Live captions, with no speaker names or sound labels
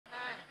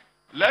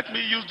Let me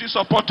use this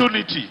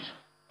opportunity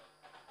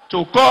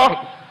to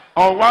call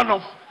on one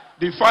of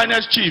the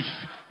finest chiefs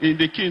in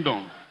the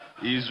kingdom.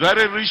 He is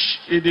very rich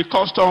in the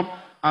custom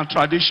and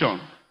tradition.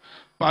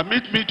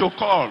 Permit me to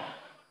call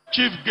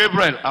Chief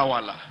Gabriel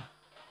Awala,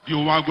 the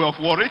Owangwe of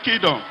Warri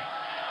Kingdom,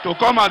 to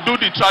come and do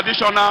the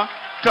traditional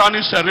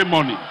crowning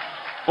ceremony.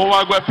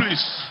 Owangwe,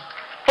 please.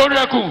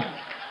 Oreku,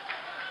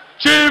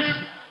 Chief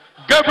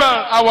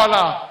Gabriel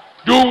Awala,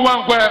 the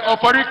Owangwe of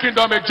Warri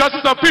Kingdom, a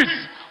justice of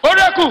peace.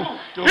 Oreku,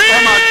 to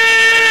come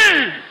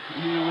and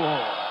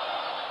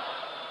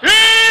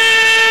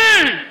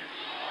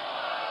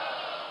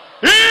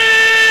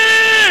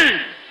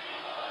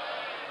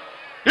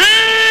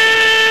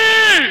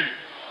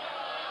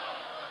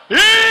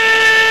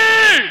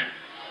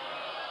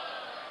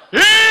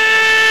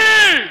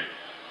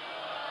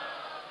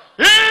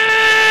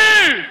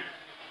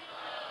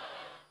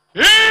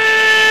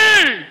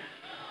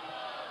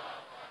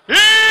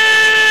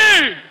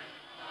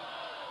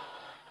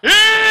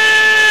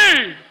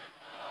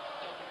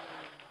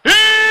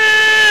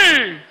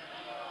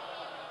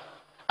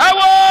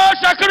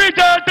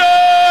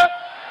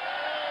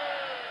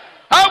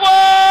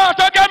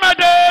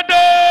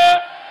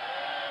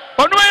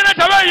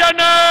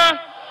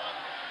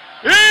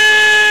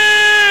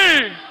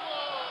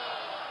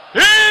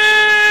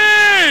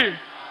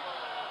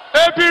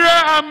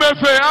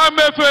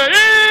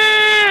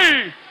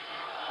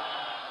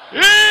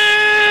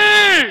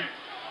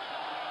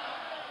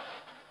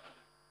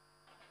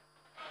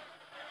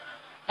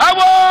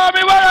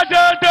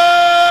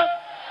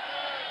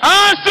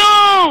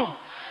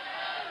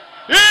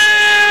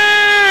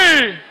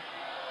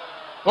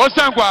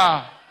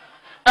Osangwa,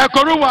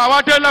 Ekoruwa,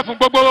 Wadela from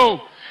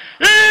Bobo.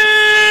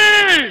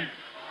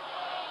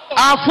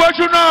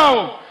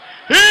 Unfortunate.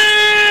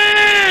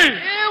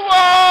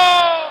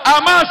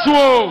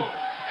 Amasu.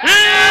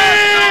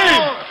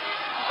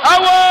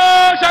 Awo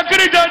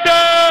Shakiri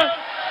Dada.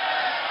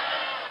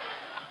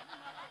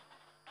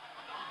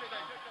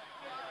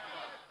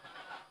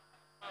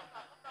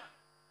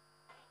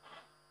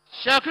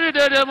 Shakiri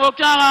Dada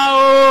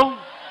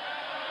Mokana.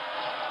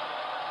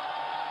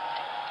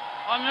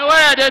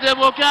 Omiwaya de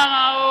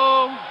Mokana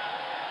o.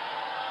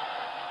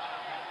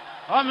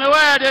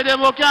 Omiwaya de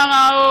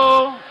Mokana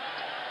o.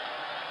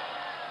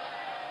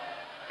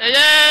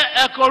 Eye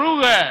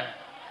Ekoruwe.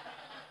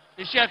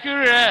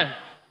 Ishakiri.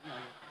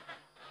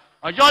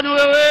 Ọjọ́ ni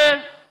wéwé.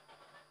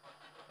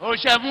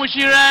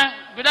 Òṣèmúṣírẹ́.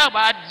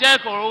 Gbídàgbà jẹ́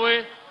Kòrówé.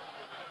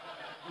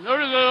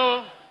 Lórí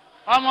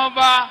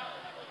ọmọọba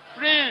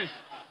Prince.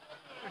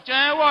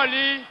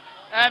 Warri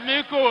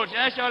Emiko.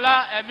 Tsola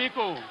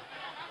Emiko.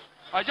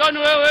 Ọjọ́ ni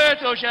wéwé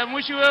tó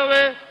ṣẹ̀múṣí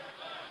wéwé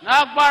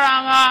lágbára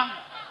ńlá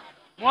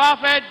wọ́n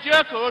fẹ́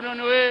jẹ́ kó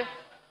nínú wé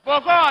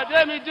bọ́kọ́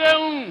ọ̀dẹ́mi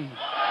déhùn.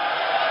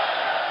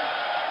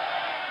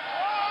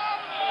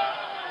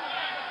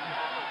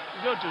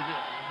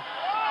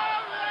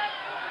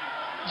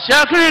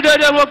 Ṣẹ́kìrì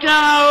dédé mo kí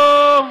ara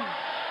o.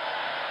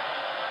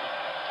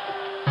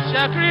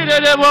 Ṣẹ́kìrì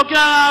dédé mo kí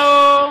ara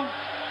o.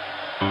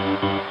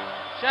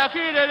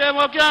 Ṣẹ́kìrì dédé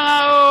mo kí ara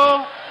o.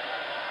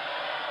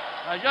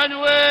 Ọjọ́ ni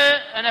wé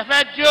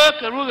ẹnẹfẹ́ jẹ́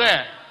kẹrù rẹ̀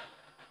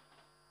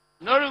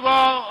lórúkọ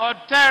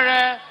ọ̀tẹ́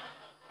rẹ̀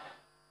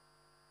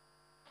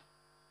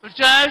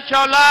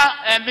Tsola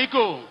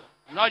Emiko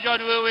lọ́jọ́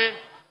ni wéwé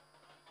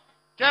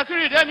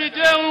Ṣẹ́kìrì démi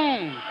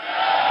déhùn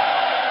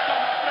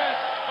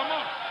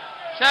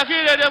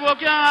Ṣẹ́kìrì dédé mo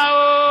kí ara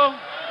o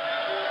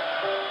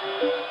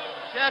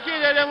Ṣẹ́kìrì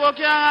dédé mo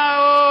kí ara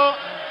o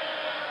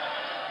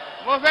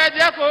mo fẹ́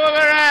dẹ́kọ̀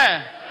rẹ̀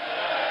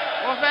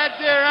mo fẹ́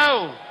dé rẹ̀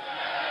o.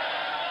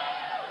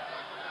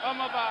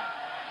 Ọmọba.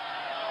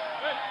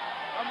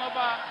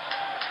 Ọmọba.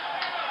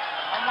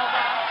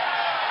 Ọmọba.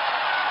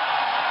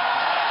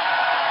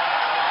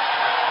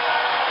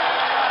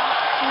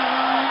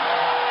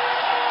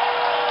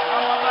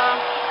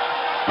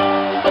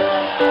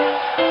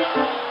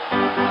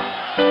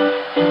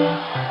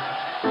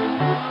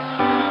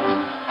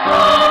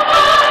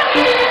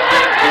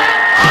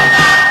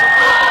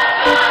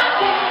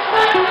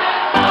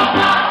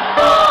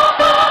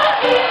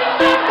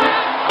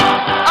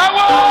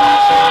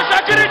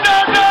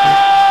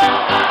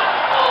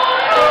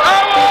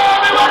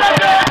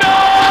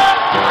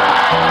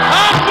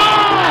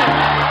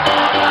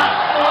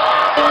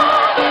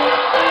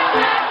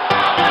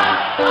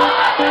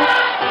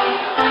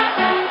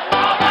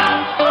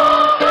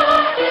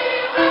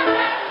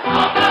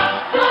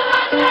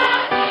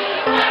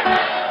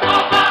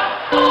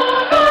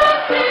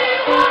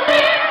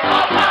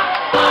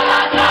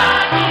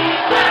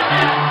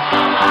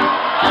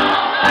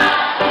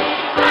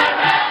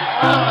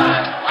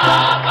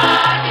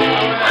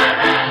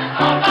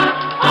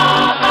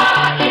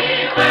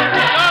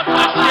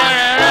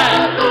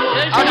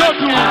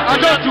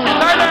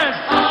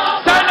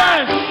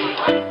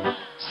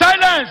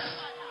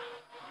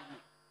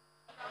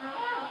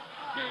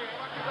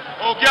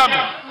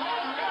 Ogiame.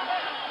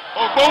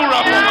 Ogbonra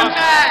Thomas.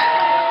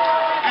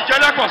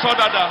 Ìjẹ́lẹ̀ kọ̀ sọ́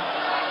dáadáa.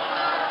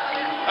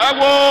 Ẹ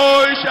wo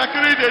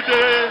Ìṣẹ́kiri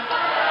dédé.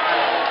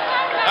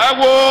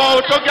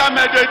 Ewo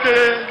Ogiame dede.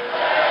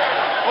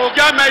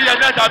 Ogiame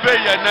yene tabe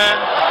yene.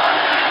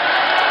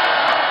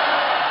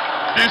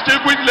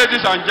 Distinguished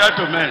ladies and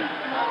gentlemen,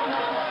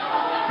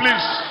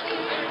 please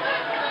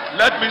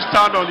let me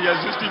stand on the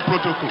existing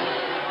protocol.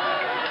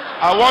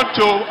 I want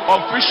to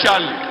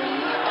officially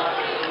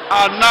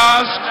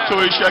announce to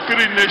a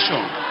Shekiri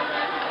nation,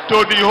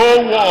 to the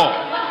whole world,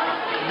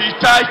 the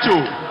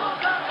title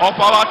of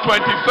our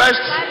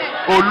 21st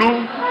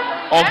Olu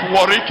of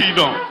Warri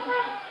Kingdom.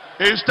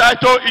 His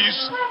title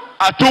is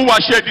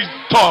Atuwatse the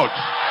Third.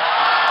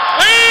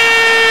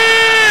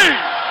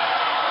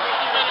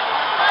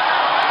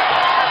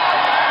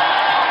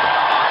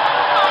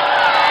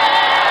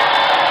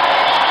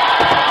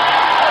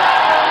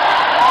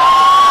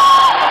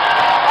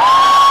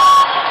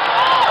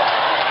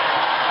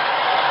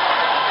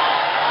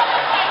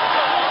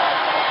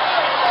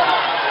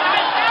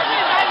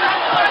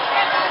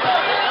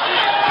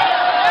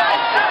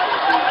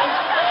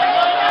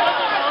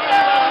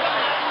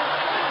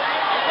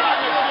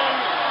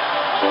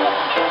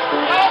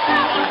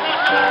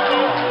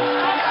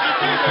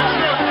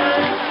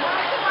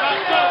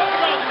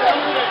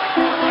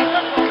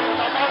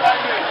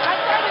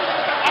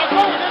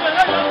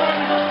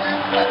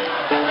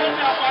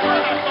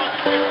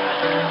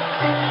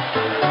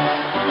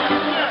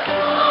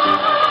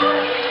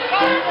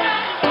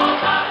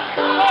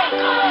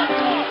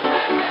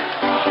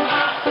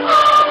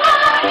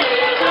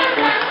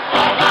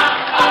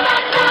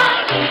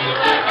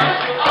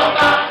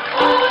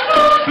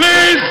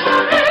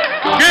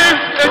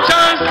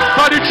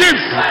 For the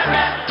chiefs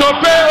to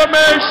pay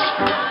homage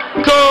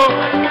to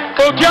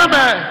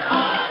Ogiame,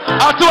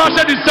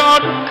 Atuwatse the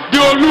Third, the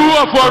Olu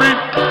of Warri.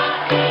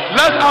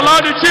 Let's allow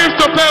the chiefs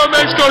to pay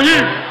homage to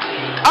him.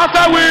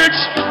 After which,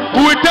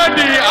 we will take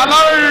the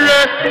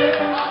allowance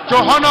to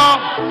honor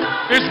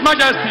His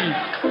Majesty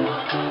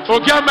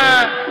Ogiame,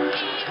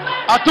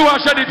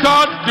 Atuwatse the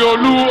Third, the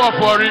Olu of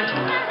Warri,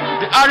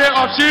 the area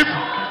of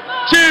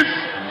Chief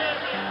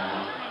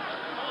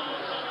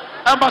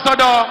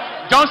Ambassador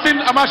Johnson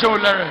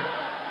Amasholere.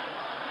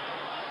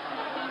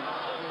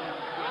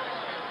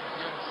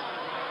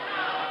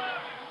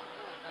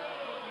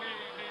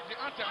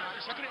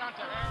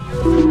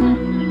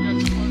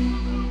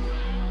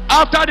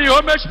 After the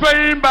homage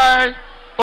paying by